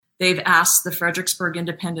they've asked the Fredericksburg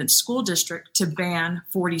Independent School District to ban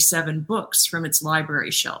 47 books from its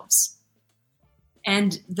library shelves.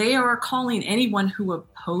 And they are calling anyone who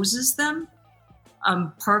opposes them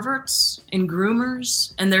perverts and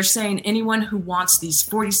groomers. And they're saying anyone who wants these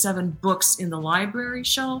 47 books in the library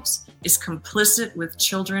shelves is complicit with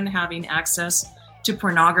children having access to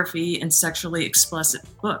pornography and sexually explicit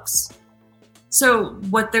books. So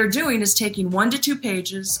what they're doing is taking 1 to 2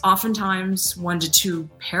 pages, oftentimes 1 to 2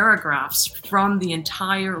 paragraphs from the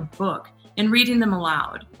entire book and reading them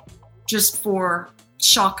aloud just for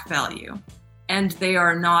shock value. And they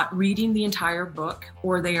are not reading the entire book,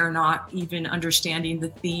 or they are not even understanding the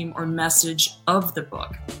theme or message of the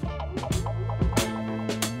book.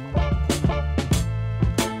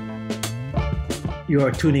 You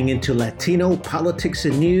are tuning into Latino Politics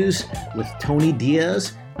and News with Tony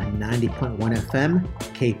Diaz on 90.1 FM,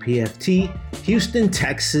 KPFT, Houston,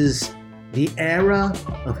 Texas. The era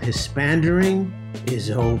of Hispandering is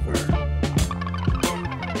over.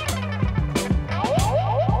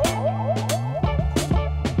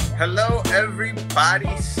 Hello,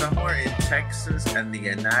 everybody, somewhere in Texas and the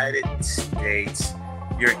United States.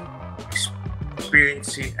 You're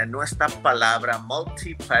experiencing a Nuestra Palabra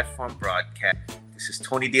multi-platform broadcast. This is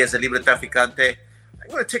Tony Diaz, the Libre Traficante. I'm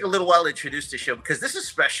going to take a little while to introduce the show because this is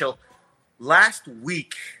special. Last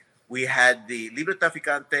week, we had the Libre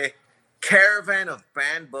Traficante caravan of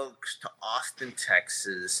banned books to Austin,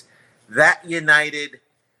 Texas. That united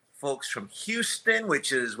folks from Houston,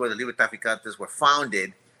 which is where the Libre Traficantes were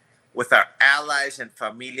founded, with our allies and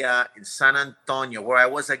familia in San Antonio, where I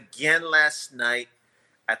was again last night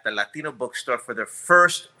at the Latino bookstore for their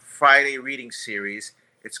first Friday reading series.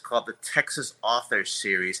 It's called the Texas Authors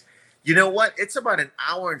Series. You know what? It's about an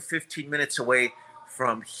hour and 15 minutes away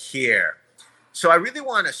from here. So I really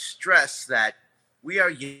want to stress that we are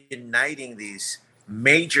uniting these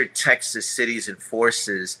major Texas cities and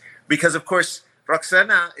forces because, of course,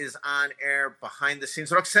 Roxana is on air behind the scenes.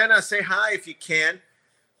 Roxana, say hi if you can.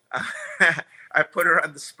 I put her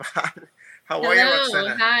on the spot. How are you,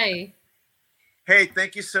 Roxana? Hi. Hey,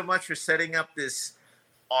 thank you so much for setting up this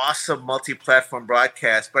awesome multi-platform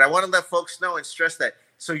broadcast. But I want to let folks know and stress that.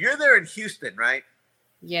 So you're there in Houston, right?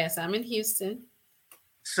 Yes, I'm in Houston.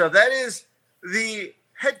 So that is the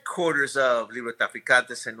headquarters of Libre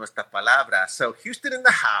Traficantes en Nuestra Palabra. So Houston in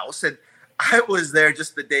the house. And I was there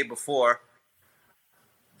just the day before,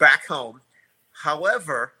 back home.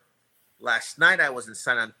 However, last night I was in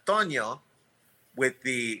San Antonio with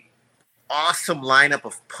the awesome lineup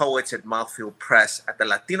of poets at Mouthfeel Press at the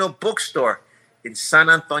Latino bookstore in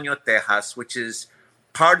San Antonio, Texas, which is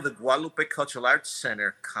part of the Guadalupe Cultural Arts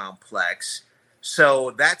Center complex.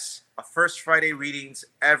 So that's a First Friday readings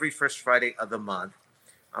every first Friday of the month.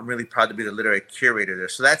 I'm really proud to be the literary curator there.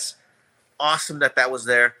 So that's awesome that was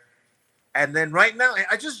there. And then right now,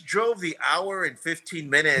 I just drove the hour and 15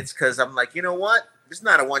 minutes because I'm like, you know what? This is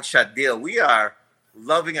not a one-shot deal. We are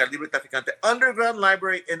loving our Libre Traficante Underground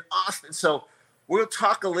Library in Austin. So we'll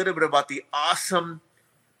talk a little bit about the awesome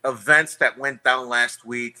events that went down last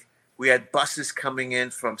week. We had buses coming in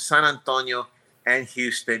from San Antonio and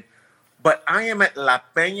Houston. But I am at La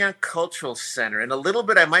Peña Cultural Center. In a little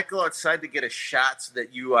bit, I might go outside to get a shot so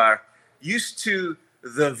that you are used to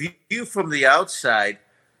the view from the outside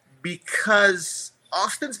because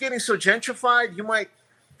Austin's getting so gentrified. You might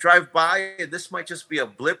drive by and this might just be a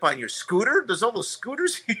blip on your scooter. There's all those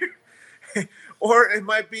scooters here. Or it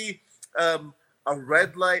might be a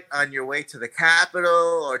red light on your way to the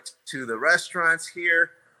Capitol or to the restaurants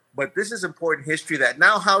here. But this is important history that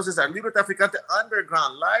now houses our Libre Traficante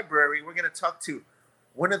Underground Library. We're going to talk to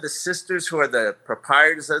one of the sisters who are the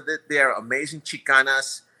proprietors of it. They are amazing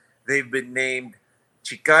Chicanas. They've been named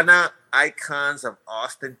Chicana Icons of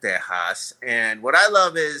Austin, Texas. And what I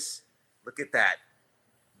love is, look at that.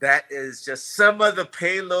 That is just some of the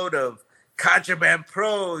payload of Contraband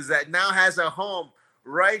Prose that now has a home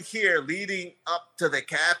right here leading up to the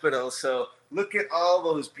Capitol. So look at all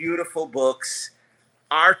those beautiful books,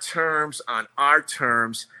 Our Terms on Our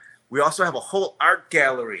Terms. We also have a whole art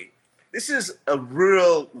gallery. This is a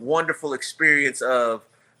real wonderful experience of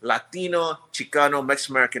Latino, Chicano,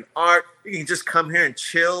 Mexican-American art. You can just come here and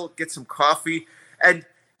chill, get some coffee. And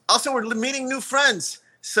also we're meeting new friends.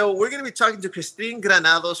 So we're going to be talking to Christine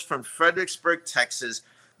Granados from Fredericksburg, Texas,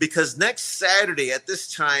 because next Saturday at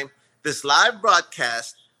this time, this live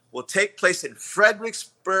broadcast will take place in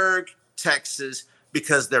Fredericksburg, Texas,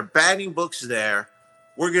 because they're banning books there.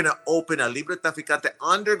 We're going to open a Libre Traficante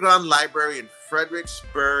Underground Library in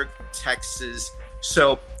Fredericksburg, Texas.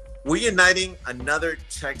 So we're uniting another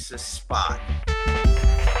Texas spot.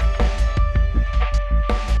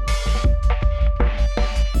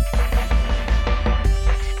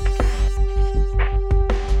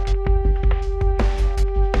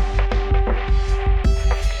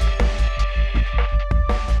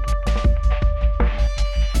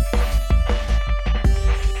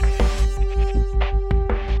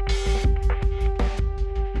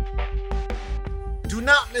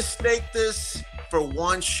 mistake this for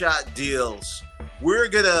one-shot deals. We're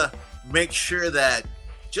going to make sure that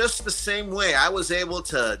just the same way I was able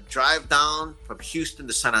to drive down from Houston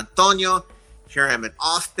to San Antonio, here I am in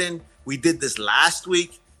Austin. We did this last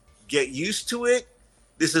week. Get used to it.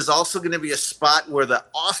 This is also going to be a spot where the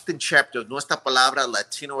Austin chapter of Nuestra Palabra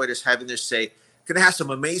Latino Writers having their say. Going to have some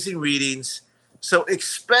amazing readings. So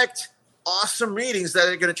expect awesome readings that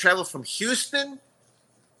are going to travel from Houston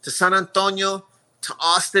to San Antonio to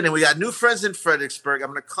Austin. And we got new friends in Fredericksburg.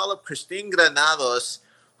 I'm going to call up Christine Granados,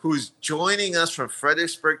 who's joining us from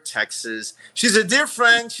Fredericksburg, Texas. She's a dear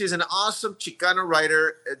friend. She's an awesome Chicano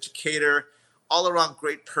writer, educator, all-around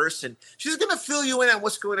great person. She's going to fill you in on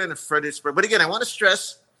what's going on in Fredericksburg. But again, I want to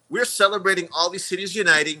stress, we're celebrating all these cities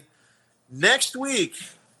uniting. Next week,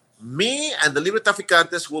 me and the Libre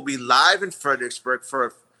Traficantes will be live in Fredericksburg for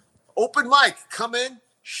an open mic. Come in,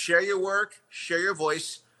 share your work, share your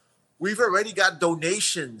voice. We've already got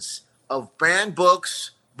donations of banned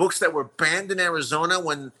books that were banned in Arizona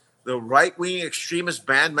when the right-wing extremist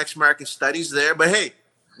banned Mexican-American Studies there. But hey,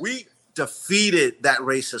 we defeated that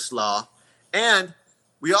racist law. And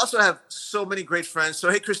we also have so many great friends. So,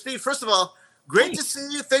 hey, Christine, first of all, great to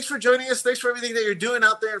see you. Thanks for joining us. Thanks for everything that you're doing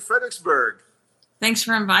out there in Fredericksburg. Thanks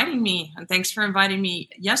for inviting me. And thanks for inviting me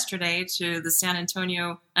yesterday to the San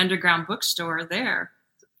Antonio Underground Bookstore there.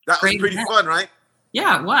 That was pretty fun, right?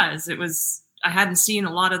 Yeah, it was. I hadn't seen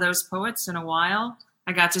a lot of those poets in a while.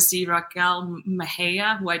 I got to see Raquel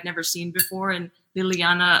Mejia, who I'd never seen before, and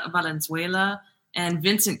Liliana Valenzuela, and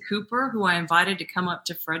Vincent Cooper, who I invited to come up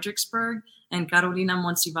to Fredericksburg, and Carolina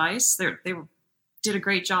Monsiváis. They did a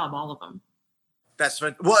great job, all of them. That's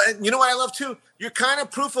right. Well, and you know what I love too? You're kind of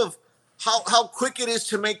proof of how quick it is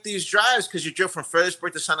to make these drives, because you drove from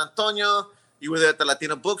Fredericksburg to San Antonio. You were there at the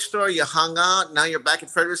Latino bookstore. You hung out. Now you're back in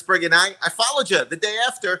Fredericksburg, and I followed you the day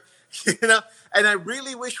after, And I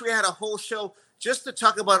really wish we had a whole show just to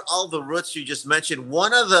talk about all the roots you just mentioned. I'm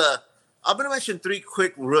going to mention three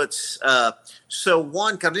quick roots. So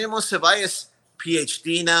one, Carolina Monsiváis,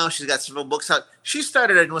 PhD now. She's got several books out. She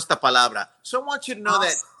started at Nuestra Palabra. So I want you to know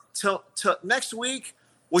that till next week,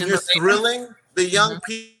 when you're thrilling the young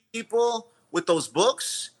people with those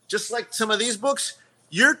books, just like some of these books,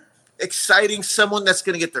 you're exciting someone that's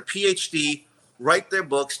going to get their PhD, write their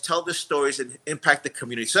books, tell their stories, and impact the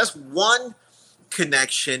community. So that's one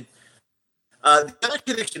connection. The other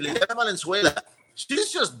connection, Liliana Valenzuela,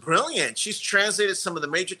 she's just brilliant. She's translated some of the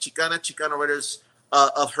major Chicano writers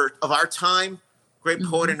of our time. Great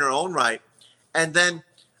poet in her own right. And then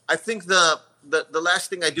I think the last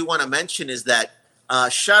thing I do want to mention is that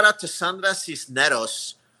shout out to Sandra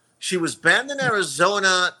Cisneros. She was banned in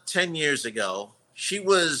Arizona 10 years ago. She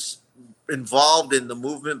was involved in the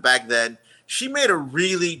movement back then. She made a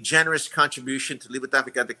really generous contribution to Libre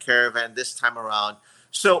Traficante Caravan this time around.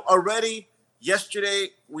 So already yesterday,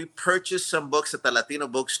 we purchased some books at the Latino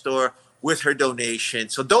bookstore with her donation.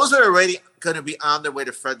 So those are already going to be on their way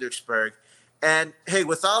to Fredericksburg. And hey,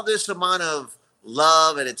 with all this amount of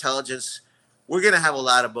love and intelligence, we're going to have a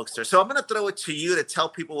lot of books there. So I'm going to throw it to you to tell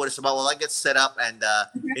people what it's about while I get set up and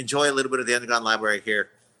enjoy a little bit of the Underground Library here.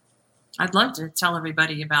 I'd love to tell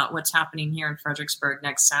everybody about what's happening here in Fredericksburg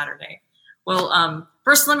next Saturday. Well,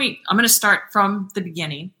 first, I'm going to start from the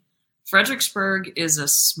beginning. Fredericksburg is a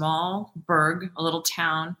small burg, a little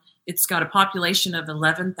town. It's got a population of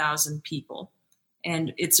 11,000 people,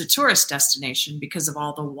 and it's a tourist destination because of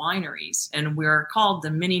all the wineries, and we're called the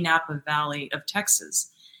mini Napa Valley of Texas.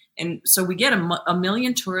 And so we get a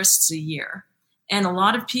million tourists a year, and a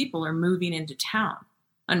lot of people are moving into town.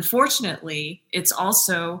 Unfortunately, it's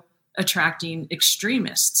also attracting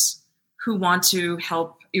extremists who want to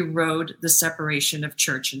help erode the separation of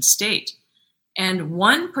church and state. And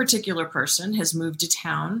one particular person has moved to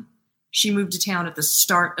town. She moved to town at the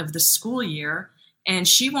start of the school year, and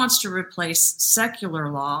she wants to replace secular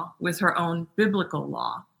law with her own biblical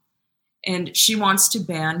law. And she wants to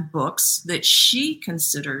ban books that she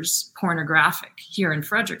considers pornographic here in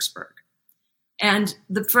Fredericksburg. And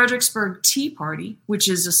the Fredericksburg Tea Party, which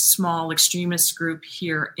is a small extremist group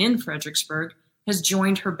here in Fredericksburg, has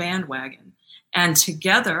joined her bandwagon. And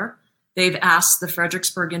together, they've asked the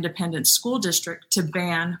Fredericksburg Independent School District to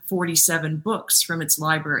ban 47 books from its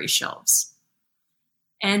library shelves.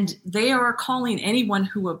 And they are calling anyone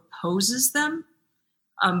who opposes them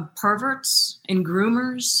perverts and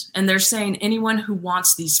groomers. And they're saying anyone who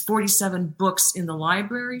wants these 47 books in the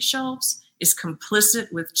library shelves is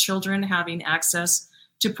complicit with children having access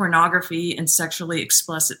to pornography and sexually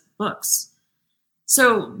explicit books.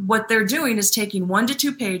 So what they're doing is taking 1 to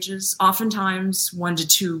 2 pages, oftentimes 1 to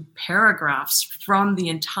 2 paragraphs from the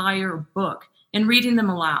entire book, and reading them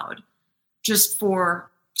aloud just for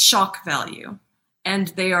shock value, and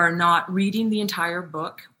they are not reading the entire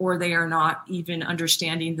book, or they are not even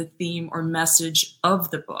understanding the theme or message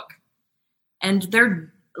of the book. And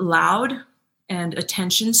they're loud and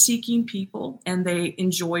attention-seeking people, and they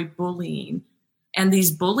enjoy bullying. And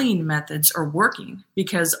these bullying methods are working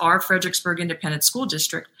because our Fredericksburg Independent School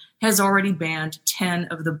District has already banned 10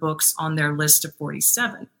 of the books on their list of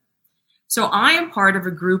 47. So I am part of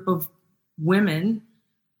a group of women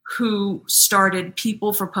who started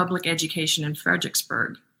People for Public Education in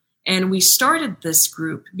Fredericksburg. And we started this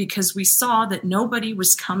group because we saw that nobody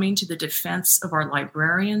was coming to the defense of our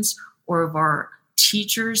librarians or of our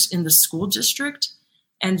teachers in the school district.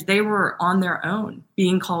 And they were on their own,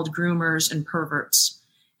 being called groomers and perverts.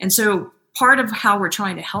 And so part of how we're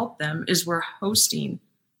trying to help them is we're hosting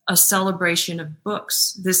a celebration of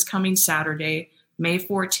books this coming Saturday, May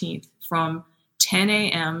 14th, from 10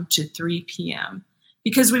 a.m. to 3 p.m.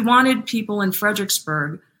 Because we wanted people in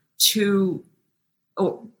Fredericksburg to,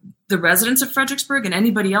 the residents of Fredericksburg and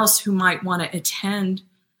anybody else who might want to attend,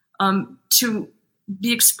 to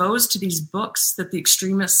be exposed to these books that the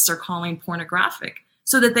extremists are calling pornographic,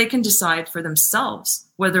 so that they can decide for themselves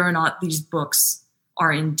whether or not these books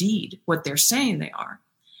are indeed what they're saying they are.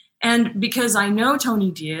 And because I know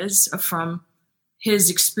Tony Diaz from his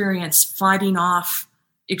experience fighting off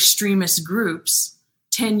extremist groups,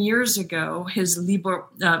 10 years ago, his Libro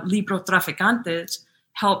Traficantes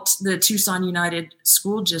helped the Tucson United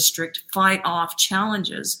School District fight off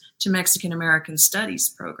challenges to Mexican-American studies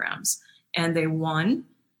programs. And they won.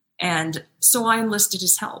 And so I enlisted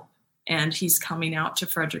his help. And he's coming out to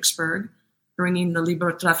Fredericksburg, bringing the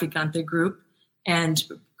Libro Traficante group and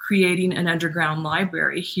creating an underground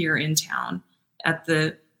library here in town at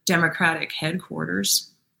the Democratic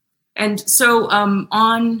headquarters. And so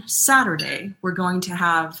on Saturday, we're going to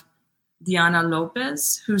have Diana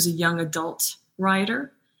Lopez, who's a young adult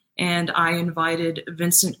writer. And I invited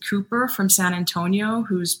Vincent Cooper from San Antonio,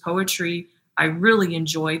 whose poetry I really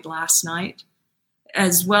enjoyed last night.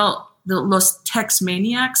 As well, the Los Tex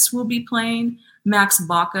Maniacs will be playing. Max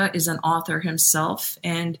Baca is an author himself,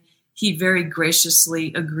 and he very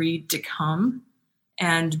graciously agreed to come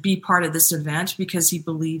and be part of this event because he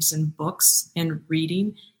believes in books and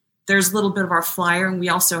reading. There's a little bit of our flyer, and we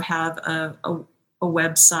also have a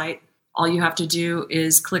website. All you have to do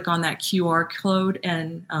is click on that QR code,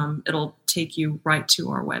 and it'll take you right to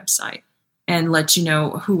our website and let you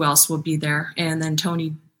know who else will be there. And then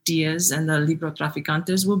Tony Diaz and the Libro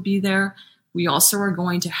Traficantes will be there. We also are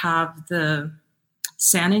going to have the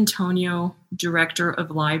San Antonio Director of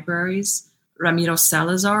Libraries, Ramiro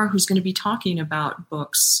Salazar, who's going to be talking about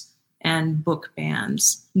books and book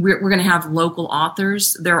bans. We're going to have local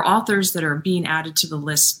authors. There are authors that are being added to the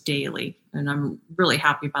list daily, and I'm really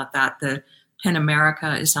happy about that. The PEN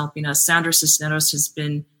America is helping us. Sandra Cisneros has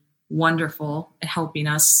been wonderful at helping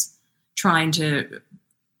us, trying to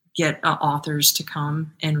get authors to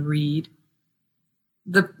come and read.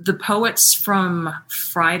 The poets from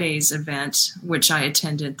Friday's event, which I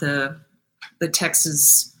attended, the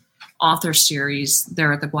Texas author series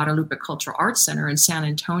there at the Guadalupe Cultural Arts Center in San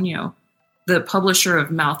Antonio, the publisher of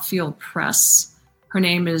Mouthfeel Press, her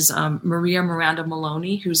name is Maria Miranda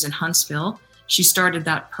Maloney, who's in Huntsville. She started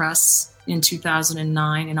that press in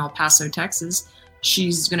 2009 in El Paso, Texas.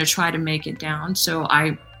 She's going to try to make it down. So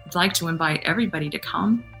I'd like to invite everybody to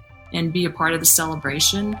come and be a part of the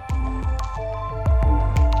celebration.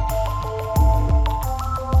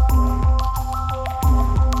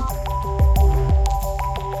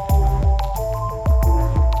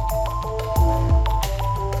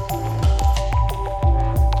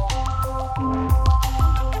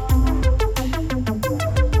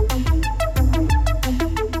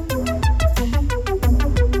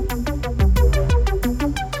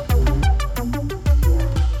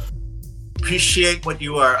 Appreciate what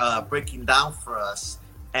you are breaking down for us.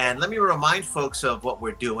 And let me remind folks of what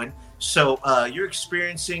we're doing. So you're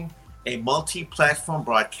experiencing a multi-platform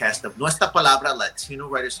broadcast of Nuestra Palabra, Latino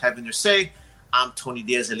Writers Having Their Say. I'm Tony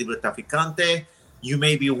Diaz, el Libro Traficante. You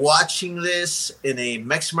may be watching this in a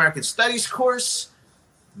Mexican-American Studies course.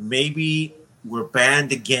 Maybe we're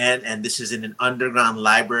banned again, and this is in an underground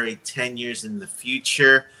library 10 years in the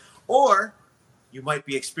future. Or you might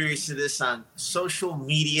be experiencing this on social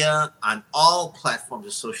media, on all platforms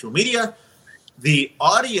of social media. The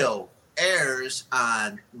audio airs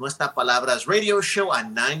on Nuestra Palabra's radio show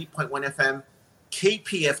on 90.1 FM,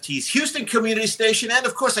 KPFT's Houston Community Station. And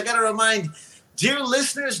of course, I got to remind dear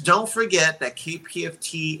listeners, don't forget that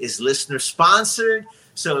KPFT is listener sponsored.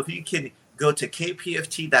 So if you can go to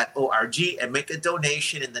kpft.org and make a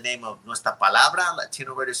donation in the name of Nuestra Palabra,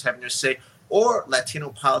 Latino Writers Having Their Say, or Latino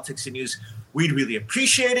Politics and News, we'd really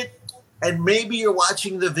appreciate it. And maybe you're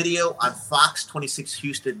watching the video on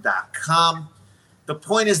fox26houston.com. The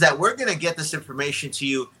point is that we're going to get this information to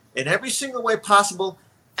you in every single way possible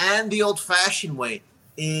and the old-fashioned way,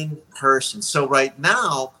 in person. So right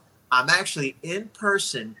now, I'm actually in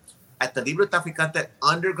person at the Libro Traficante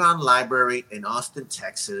Underground Library in Austin,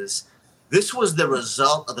 Texas. This was the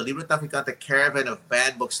result of the Libro Traficante caravan of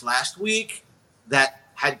banned books last week that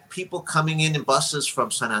had people coming in buses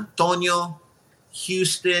from San Antonio,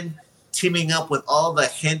 Houston, teaming up with all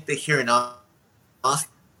the gente here in Austin.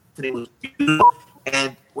 It was beautiful.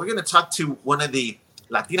 And we're going to talk to one of the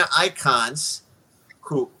Latina icons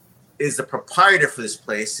who is the proprietor for this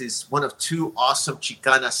place. Is one of two awesome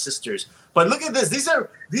Chicana sisters. But look at this. These are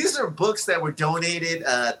books that were donated.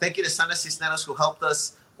 Thank you to Sana Cisneros who helped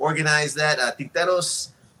us organize that. Tinteros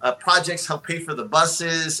Projects helped pay for the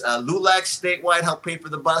buses. LULAC statewide helped pay for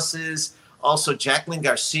the buses. Also, Jacqueline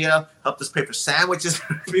Garcia helped us pay for sandwiches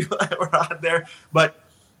for people that were on there. But,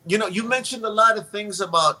 you mentioned a lot of things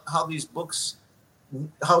about how these books,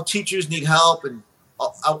 how teachers need help. And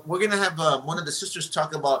we're going to have one of the sisters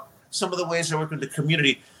talk about some of the ways they work with the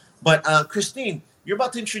community. But, Christine, you're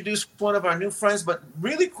about to introduce one of our new friends. But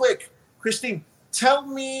really quick, Christine, tell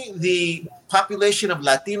me the population of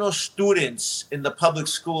Latino students in the public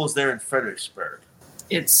schools there in Fredericksburg.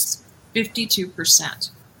 It's 52%.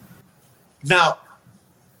 Now,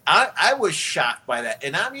 I was shocked by that.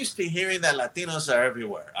 And I'm used to hearing that Latinos are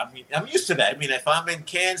everywhere. I mean, I'm used to that. I mean, if I'm in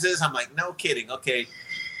Kansas, I'm like, no kidding. Okay.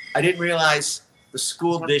 I didn't realize the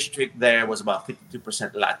school district there was about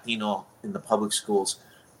 52% Latino in the public schools.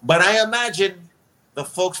 But I imagine the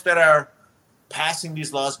folks that are passing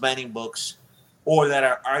these laws banning books or that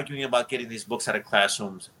are arguing about getting these books out of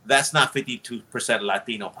classrooms, that's not 52%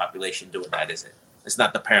 Latino population doing that, is it? It's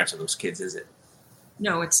not the parents of those kids, is it?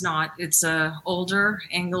 No, it's not. It's a older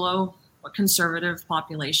Anglo conservative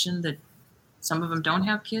population that some of them don't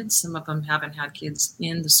have kids. Some of them haven't had kids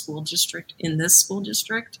in this school district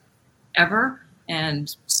ever.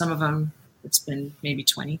 And some of them, it's been maybe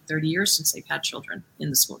 20, 30 years since they've had children in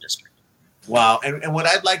the school district. Wow. And what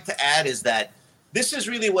I'd like to add is that this is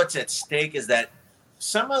really what's at stake, is that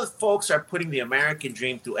some of the folks are putting the American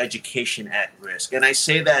dream through education at risk. And I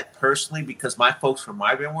say that personally because my folks were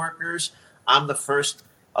migrant workers. I'm the first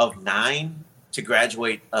of 9 to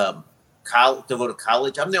graduate, to go to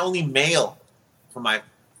college. I'm the only male from my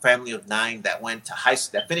family of 9 that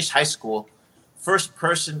finished high school, first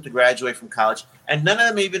person to graduate from college. And none of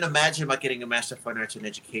them even imagined about getting a Master of Fine Arts in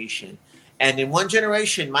Education. And in one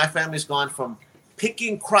generation, my family's gone from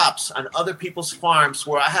picking crops on other people's farms,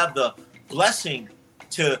 where I have the blessing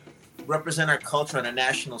to represent our culture on a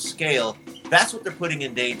national scale. That's what they're putting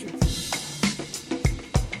in danger.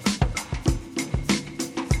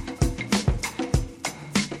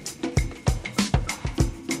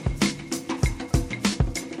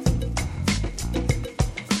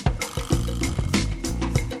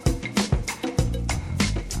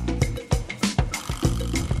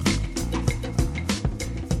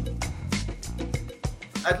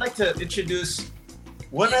 I'd like to introduce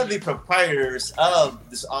one of the proprietors of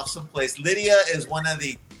this awesome place. Lydia is one of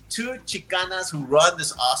the 2 Chicanas who run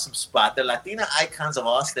this awesome spot, the Latina icons of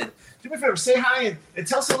Austin. Do me a favor, say hi and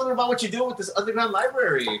tell us a little about what you're doing with this underground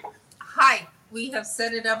library. Hi, we have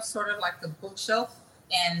set it up sort of like a bookshelf,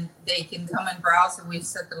 and they can come and browse, and we've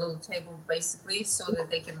set the little table basically so that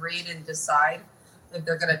they can read and decide if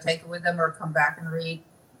they're going to take it with them or come back and read.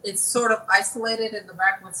 It's sort of isolated in the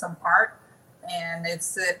back with some art, and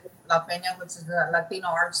it's at La Peña, which is the Latino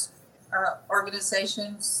arts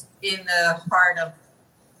organizations in the heart of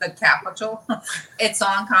the capital. It's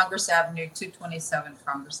on Congress Avenue, 227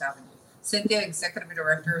 Congress Avenue. Cynthia, executive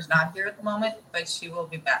director, is not here at the moment, but she will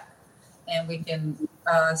be back. And we can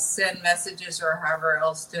send messages or however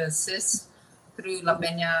else to assist through La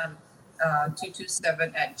Peña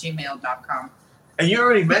 227 at gmail.com. And you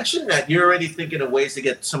already mentioned that you're already thinking of ways to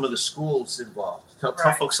get some of the schools involved. Tell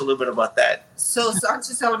folks a little bit about that. So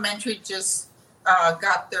Sanchez Elementary just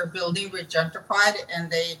got their building regentrified,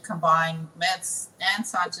 and they combined Metz and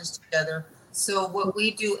Sanchez together. So what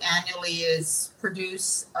we do annually is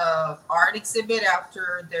produce an art exhibit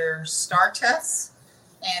after their STAR tests,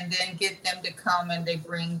 and then get them to come, and they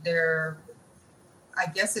bring their, I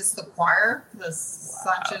guess it's the choir, the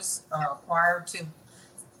Sanchez choir to.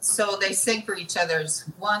 So they sing for each other's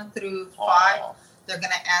 1 through 5. Wow. They're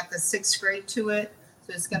going to add the 6th grade to it.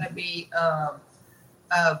 So it's going to be a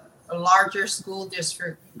larger school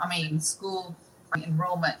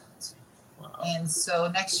enrollment. Wow. And so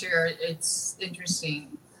next year, it's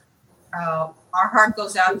interesting. our heart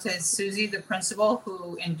goes out to Susie, the principal,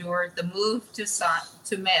 who endured the move to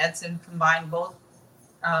Meds and combined both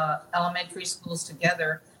elementary schools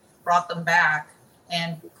together, brought them back,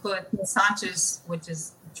 and put Sanchez, which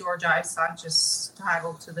is George I. Sanchez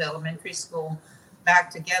title, to the elementary school back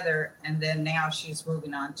together. And then now she's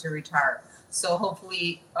moving on to retire. So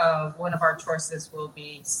hopefully one of our choices will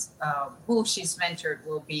be who she's mentored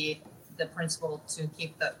will be the principal to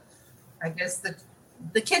keep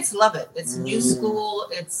the kids love it. It's new school.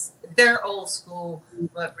 It's their old school,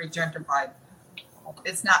 but regentrified.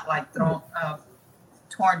 It's not like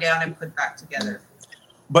torn down and put back together.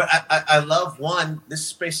 But I love this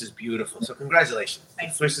space is beautiful. So congratulations.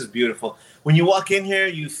 This space is beautiful. When you walk in here,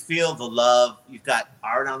 you feel the love. You've got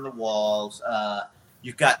art on the walls.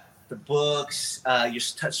 You've got the books. You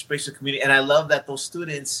touch space of community. And I love that those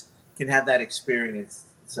students can have that experience.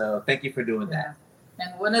 So thank you for doing that.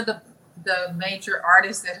 And one of the major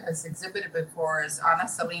artists that has exhibited before is Ana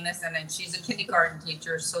Salinas, and then she's a kindergarten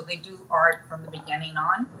teacher, so they do art from the beginning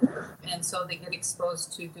on, and so they get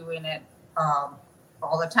exposed to doing it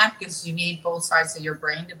all the time, because you need both sides of your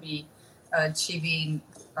brain to be achieving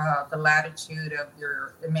the latitude of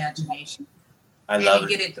your imagination. I love it.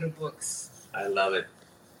 And you get it through books. I love it.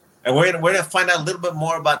 And we're gonna find out a little bit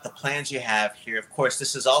more about the plans you have here. Of course,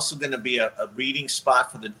 this is also going to be a reading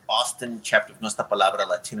spot for the Austin chapter of Nuestra Palabra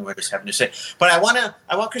Latino Writers Having to Say. But I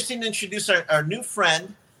want Christine to introduce our new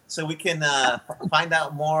friend, so we can find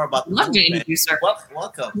out more about. Love to introduce her.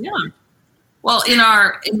 Welcome. Yeah. Well,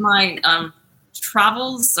 in my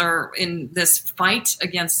travels or in this fight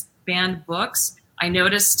against banned books, I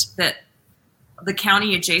noticed that the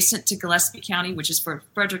county adjacent to Gillespie County, which is where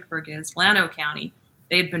Fredericksburg is, Llano County,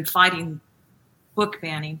 they had been fighting book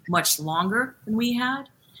banning much longer than we had,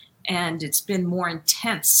 and it's been more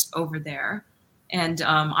intense over there. And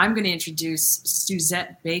I'm going to introduce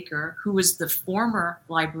Suzette Baker, who was the former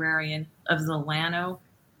librarian of the Llano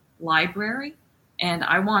Library, and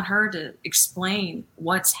I want her to explain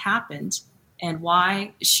what's happened and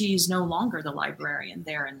why she's no longer the librarian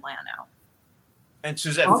there in Llano. And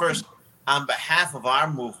Suzette, first, on behalf of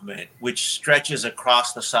our movement, which stretches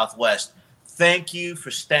across the Southwest, thank you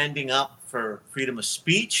for standing up for freedom of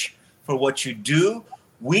speech, for what you do.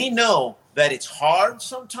 We know that it's hard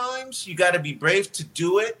sometimes. You got to be brave to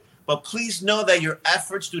do it. But please know that your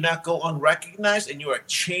efforts do not go unrecognized, and you are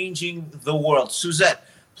changing the world. Suzette,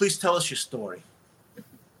 please tell us your story.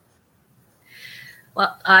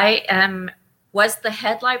 Well, I was the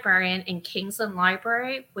head librarian in Kingsland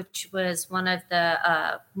Library, which was one of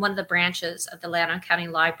the branches of the Llano County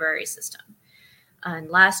Library System.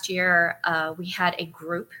 And last year, we had a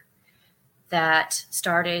group that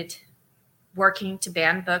started working to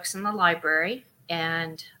ban books in the library,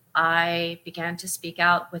 and I began to speak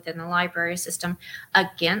out within the library system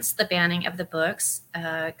against the banning of the books,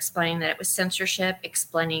 explaining that it was censorship,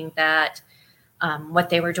 explaining that what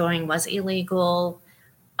they were doing was illegal.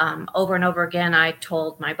 Over and over again, I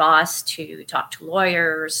told my boss to talk to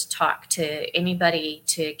lawyers, talk to anybody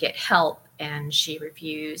to get help, and she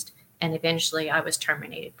refused. And eventually I was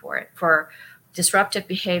terminated for disruptive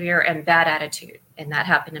behavior and bad attitude. And that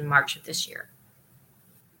happened in March of this year.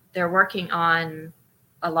 They're working on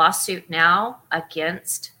a lawsuit now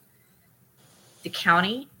against the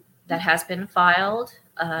county that has been filed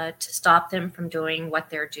to stop them from doing what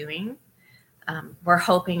they're doing. We're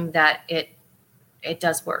hoping that it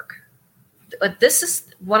does work. But this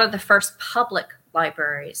is one of the first public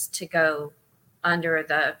libraries to go under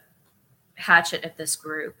the hatchet of this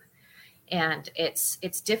group. And it's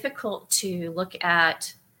difficult to look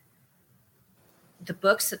at the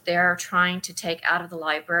books that they're trying to take out of the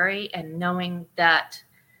library and knowing that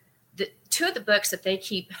the two of the books that they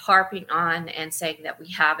keep harping on and saying that we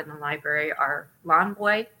have in the library are Lawn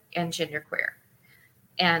Boy and Genderqueer.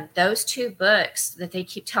 And those two books that they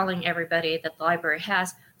keep telling everybody that the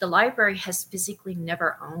library has physically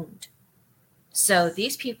never owned. So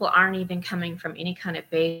these people aren't even coming from any kind of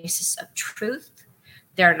basis of truth.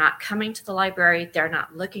 They're not coming to the library. They're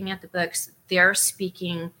not looking at the books. They're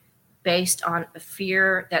speaking based on a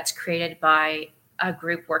fear that's created by a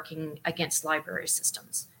group working against library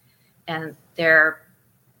systems. And they're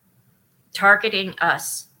targeting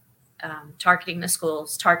us, targeting the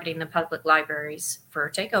schools, targeting the public libraries for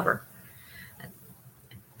a takeover.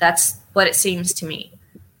 That's what it seems to me.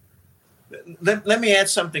 Let me add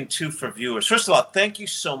something, too, for viewers. First of all, thank you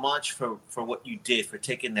so much for what you did, for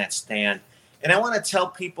taking that stand. And I want to tell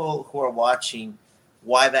people who are watching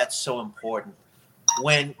why that's so important.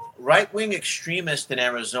 When right-wing extremists in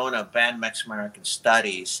Arizona banned Mexican American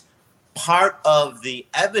studies, part of the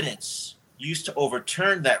evidence used to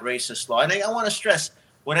overturn that racist law, and I want to stress,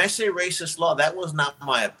 when I say racist law, that was not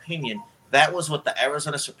my opinion. That was what the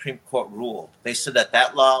Arizona Supreme Court ruled. They said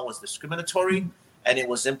that law was discriminatory and it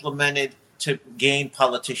was implemented to gain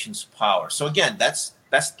politicians' power. So again, that's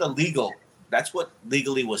what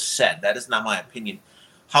legally was said. That is not my opinion.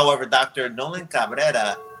 However, Dr. Nolan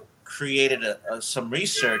Cabrera created some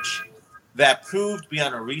research that proved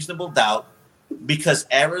beyond a reasonable doubt, because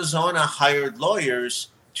Arizona hired lawyers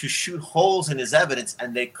to shoot holes in his evidence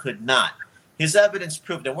and they could not. His evidence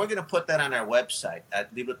proved, and we're going to put that on our website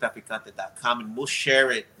at librotraficante.com, and we'll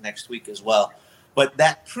share it next week as well. But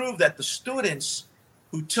that proved that the students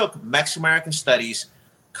who took Mexican American Studies,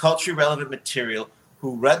 culturally relevant material,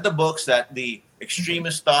 who read the books that the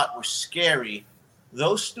extremists thought were scary,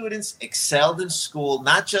 those students excelled in school,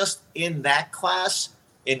 not just in that class,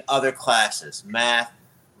 in other classes, math,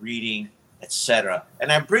 reading, etc.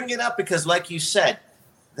 And I bring it up because, like you said,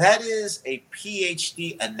 that is a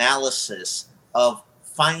PhD analysis of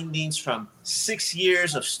findings from 6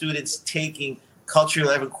 years of students taking culturally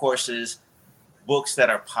relevant courses, books that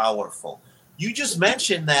are powerful. You just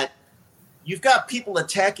mentioned that you've got people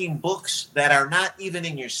attacking books that are not even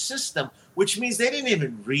in your system, which means they didn't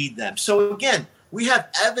even read them. So again, we have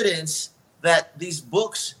evidence that these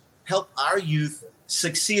books help our youth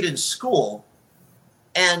succeed in school,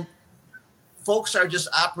 and folks are just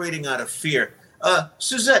operating out of fear.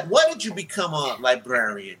 Suzette, why did you become a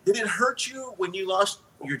librarian? Did it hurt you when you lost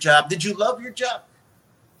your job? Did you love your job?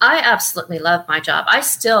 I absolutely love my job. I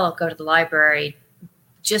still go to the library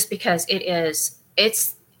just because the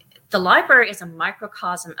library is a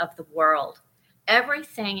microcosm of the world.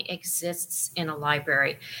 Everything exists in a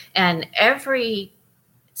library, and every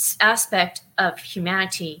aspect of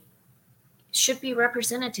humanity should be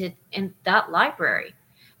represented in that library.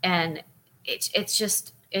 And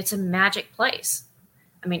it's a magic place.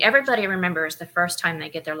 I mean, everybody remembers the first time they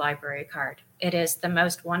get their library card. It is the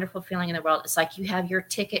most wonderful feeling in the world. It's like you have your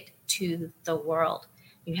ticket to the world.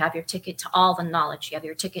 You have your ticket to all the knowledge. You have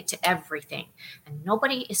your ticket to everything. And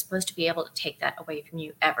nobody is supposed to be able to take that away from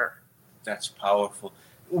you ever. That's powerful.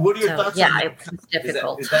 What are your thoughts on that? It's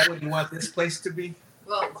difficult. Is that what you want this place to be?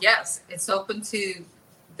 Well, yes, it's open to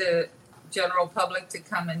the general public to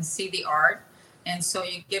come and see the art. And so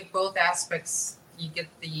you get both aspects. You get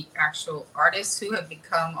the actual artists who have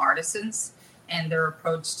become artisans and their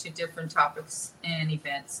approach to different topics and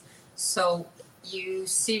events. So you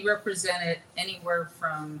see represented anywhere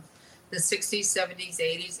from the 60s, 70s,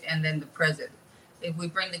 80s, and then the present. If we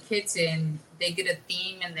bring the kids in, they get a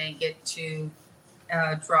theme and they get to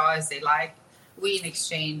draw as they like. We, in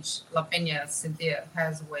exchange, La Peña, Cynthia,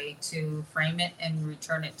 has a way to frame it and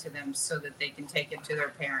return it to them so that they can take it to their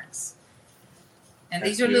parents. And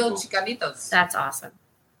That's these are beautiful. little chicanitos. That's awesome.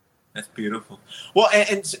 That's beautiful. Well,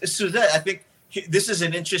 and Suzette, I think this is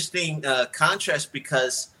an interesting contrast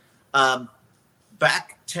because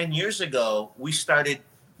back 10 years ago, we started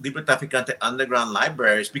Libro Traficante Underground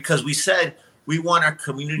Libraries because we said we want our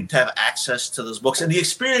community to have access to those books. And the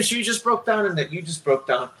experience you just broke down and that you just broke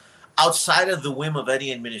down outside of the whim of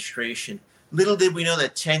any administration, little did we know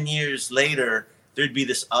that 10 years later, there'd be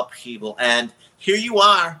this upheaval. And here you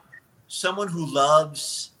are, someone who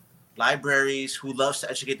loves libraries, who loves to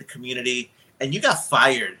educate the community, and you got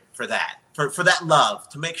fired for that, for that love,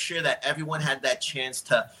 to make sure that everyone had that chance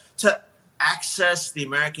to access the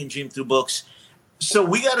American dream through books. So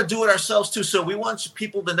we got to do it ourselves too. So we want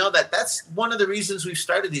people to know that that's one of the reasons we've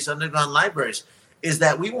started these underground libraries, is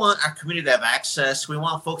that we want our community to have access. We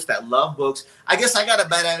want folks that love books. I guess I got a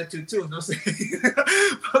bad attitude too. No,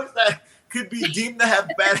 folks that could be deemed to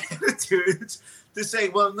have bad attitudes to say,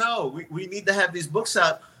 well, no, we need to have these books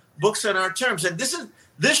out, books on our terms. And this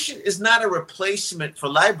is not a replacement for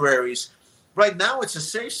libraries. Right now, it's a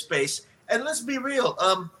safe space. And let's be real.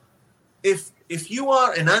 If you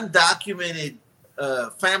are an undocumented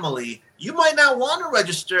family, you might not want to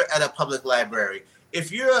register at a public library. If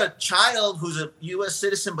you're a child who's a U.S.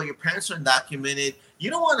 citizen but your parents are undocumented, you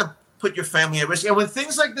don't want to put your family at risk. And when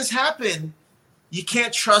things like this happen, you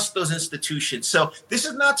can't trust those institutions. So this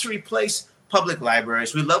is not to replace public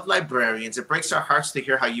libraries. We love librarians. It breaks our hearts to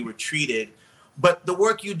hear how you were treated. But the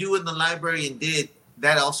work you do in the library and did,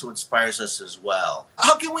 that also inspires us as well.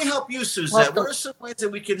 How can we help you, Suzette? What are some ways that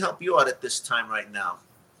we can help you out at this time right now?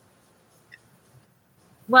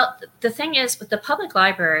 Well, the thing is, with the public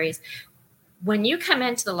libraries, when you come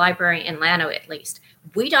into the library in Llano, at least,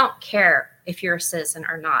 we don't care if you're a citizen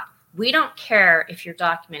or not. We don't care if you're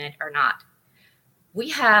documented or not. We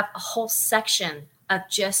have a whole section of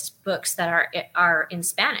just books that are in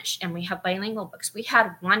Spanish, and we have bilingual books. We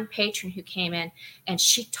had one patron who came in, and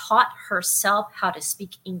she taught herself how to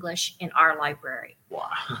speak English in our library.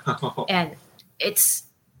 Wow. And it's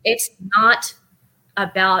it's not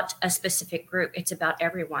about a specific group. It's about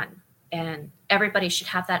everyone. And everybody should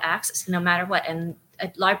have that access no matter what. And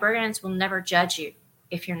librarians will never judge you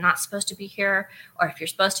if you're not supposed to be here or if you're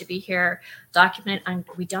supposed to be here. Document, and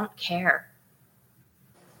we don't care.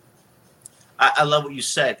 I love what you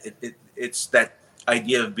said. It's that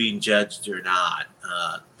idea of being judged or not.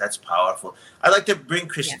 That's powerful. I'd like to bring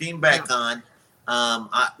Christine back on.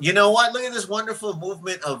 You know what? Look at this wonderful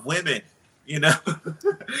movement of women. You know,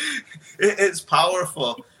 it's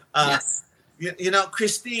powerful. Yes. You know,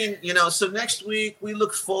 Christine, you know, so next week we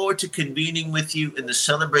look forward to convening with you in the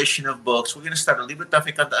celebration of books. We're going to start a Libro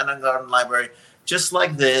Traficante Anang Library just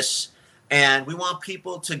like this. And we want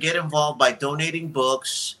people to get involved by donating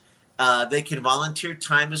books. They can volunteer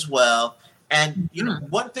time as well. And, you know,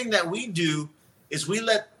 one thing that we do is we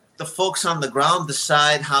let the folks on the ground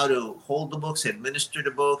decide how to hold the books, administer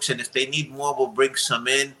the books. And if they need more, we'll bring some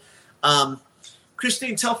in.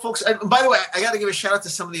 Christine, tell folks. And by the way, I got to give a shout out to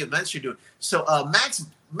some of the events you're doing. So Max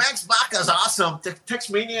Baca is awesome.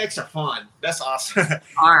 Text Maniacs are fun. That's awesome.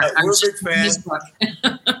 We're a big fan.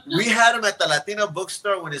 We had him at the Latino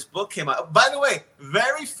bookstore when his book came out. By the way,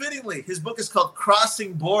 very fittingly, his book is called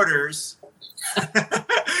Crossing Borders: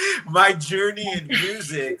 My Journey in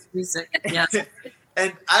Music. Yeah.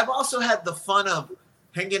 And I've also had the fun of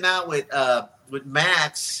hanging out with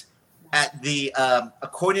Max at the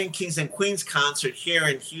Accordion Kings and Queens concert here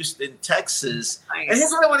in Houston, Texas. Nice. And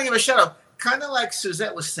here's what I want to give a shout out. Kind of like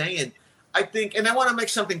Suzette was saying, I think, and I want to make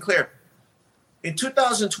something clear. In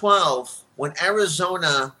 2012, when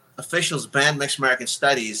Arizona officials banned Mexican American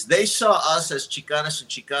Studies, they saw us as Chicanas and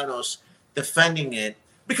Chicanos defending it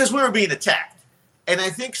because we were being attacked. And I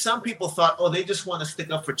think some people thought, oh, they just want to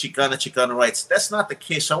stick up for Chicano rights. That's not the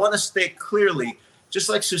case. So I want to state clearly, just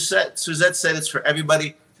like Suzette said, it's for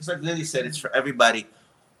everybody. Just like Lily said, it's for everybody.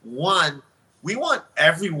 One, we want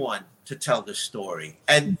everyone to tell the story.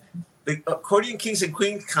 And the Accordion Kings and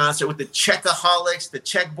Queens concert with the Checkaholics, the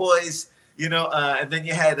Czech Boys, you know, and then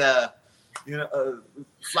you had,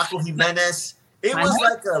 Flaco Jimenez. It was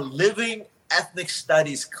like a living ethnic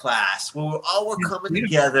studies class where we all were coming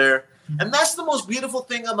together. And that's the most beautiful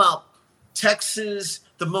thing about Texas,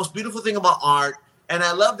 the most beautiful thing about art. And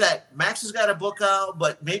I love that Max has got a book out,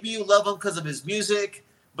 but maybe you love him because of his music.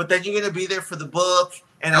 But then you're going to be there for the book.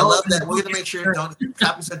 And I love that. We're going to make sure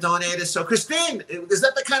copies are donated. So, Christine, is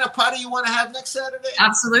that the kind of party you want to have next Saturday?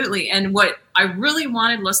 Absolutely. And what I really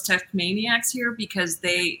wanted Los Tech Maniacs here because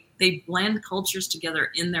they blend cultures together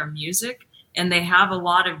in their music. And they have a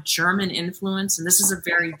lot of German influence. And this is a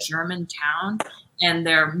very German town. And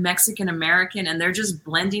they're Mexican-American. And they're just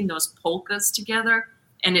blending those polkas together.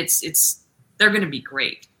 And they're going to be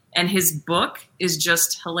great. And his book is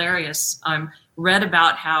just hilarious. Read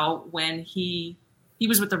about how when he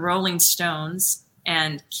was with the Rolling Stones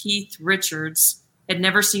and Keith Richards had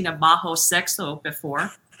never seen a bajo sexto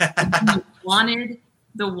before. He wanted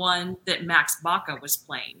the one that Max Baca was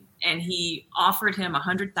playing. And he offered him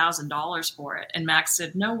 $100,000 for it. And Max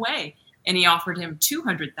said, no way. And he offered him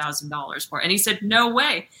 $200,000 for it. And he said, no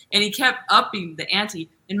way. And he kept upping the ante.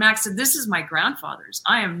 And Max said, this is my grandfather's.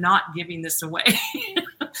 I am not giving this away.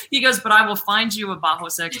 He goes, but I will find you a bajo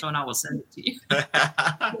sexto and I will send it to you.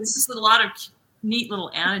 There's just a lot of neat little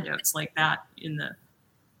anecdotes like that in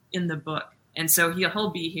the book. And so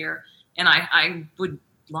he'll be here. And I would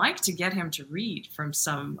like to get him to read from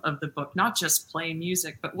some of the book, not just play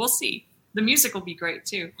music, but we'll see. The music will be great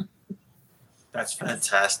too. That's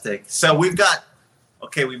fantastic. So we've got,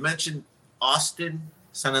 we mentioned Austin,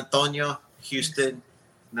 San Antonio, Houston,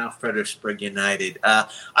 now Fredericksburg United.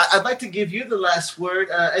 I'd like to give you the last word.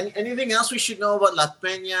 Anything else we should know about La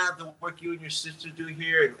Peña, the work you and your sister do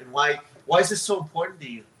here, and why is this so important to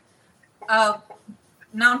you?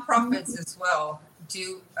 Nonprofits as well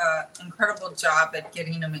do an incredible job at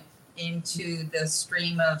getting them into the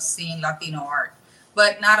stream of seeing Latino art.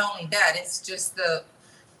 But not only that, it's just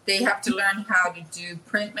they have to learn how to do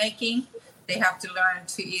printmaking. They have to learn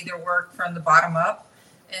to either work from the bottom up.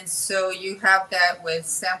 And so you have that with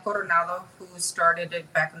Sam Coronado, who started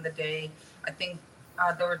it back in the day. I think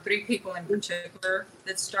there were 3 people in particular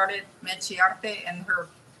that started Mechi Arte, and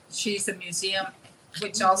she's a museum,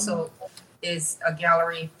 which also is a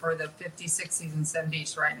gallery for the 50s, 60s, and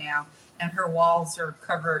 70s right now. And her walls are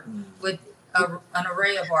covered with an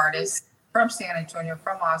array of artists from San Antonio,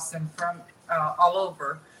 from Austin, from all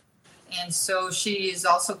over. And so she is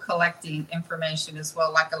also collecting information as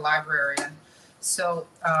well, like a librarian. So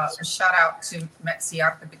a shout out to Mechi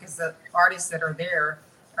Arte, because the artists that are there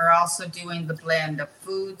are also doing the blend of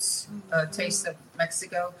foods, Taste of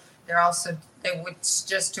Mexico. Which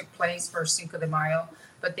just took place for Cinco de Mayo.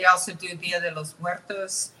 but they also do Dia de los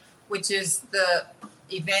Muertos, which is the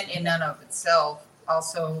event in and of itself,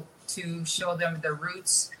 also to show them their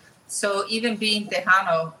roots. So even being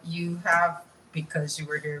Tejano, you have, because you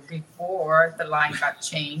were here before the line got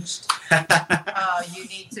changed, you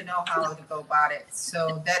need to know how to go about it.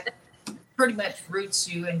 So that pretty much roots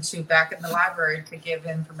you into back in the library to give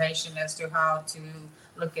information as to how to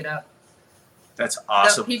look it up. That's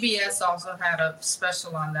awesome. The PBS also had a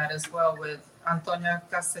special on that as well with Antonia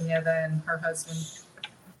Castañeda and her husband,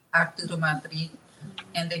 Arturo Madrid.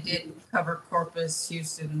 And they did cover Corpus,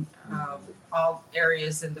 Houston, all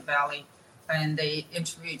areas in the valley. And they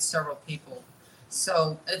interviewed several people.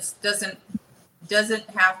 So it doesn't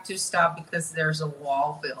have to stop because there's a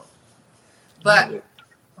wall built. But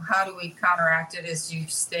how do we counteract it is you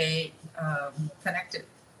stay connected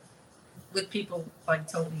with people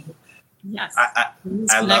like Tony. Yes.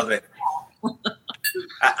 I love it.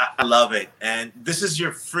 I love it. And this is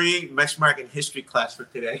your free Mexican history class for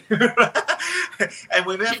today. And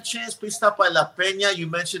when we have a chance, please stop by La Peña. You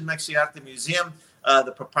mentioned Mexiarte Museum.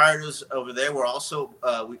 The proprietors over there were also,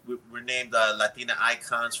 we were named Latina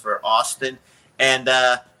Icons for Austin. And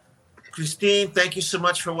Christine, thank you so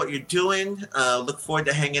much for what you're doing. Look forward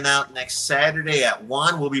to hanging out next Saturday at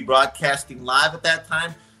 1. We'll be broadcasting live at that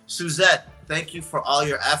time. Suzette, thank you for all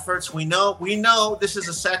your efforts. We know this is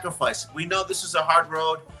a sacrifice. We know this is a hard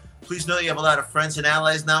road. Please know you have a lot of friends and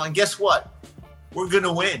allies now. And guess what? We're going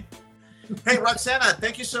to win. Hey, Roxana,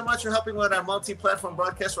 thank you so much for helping with our multi-platform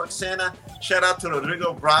broadcast. Roxana, shout out to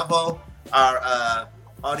Rodrigo Bravo, our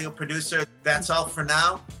audio producer. That's all for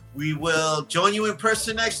now. We will join you in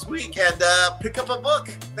person next week and pick up a book.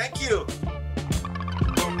 Thank you.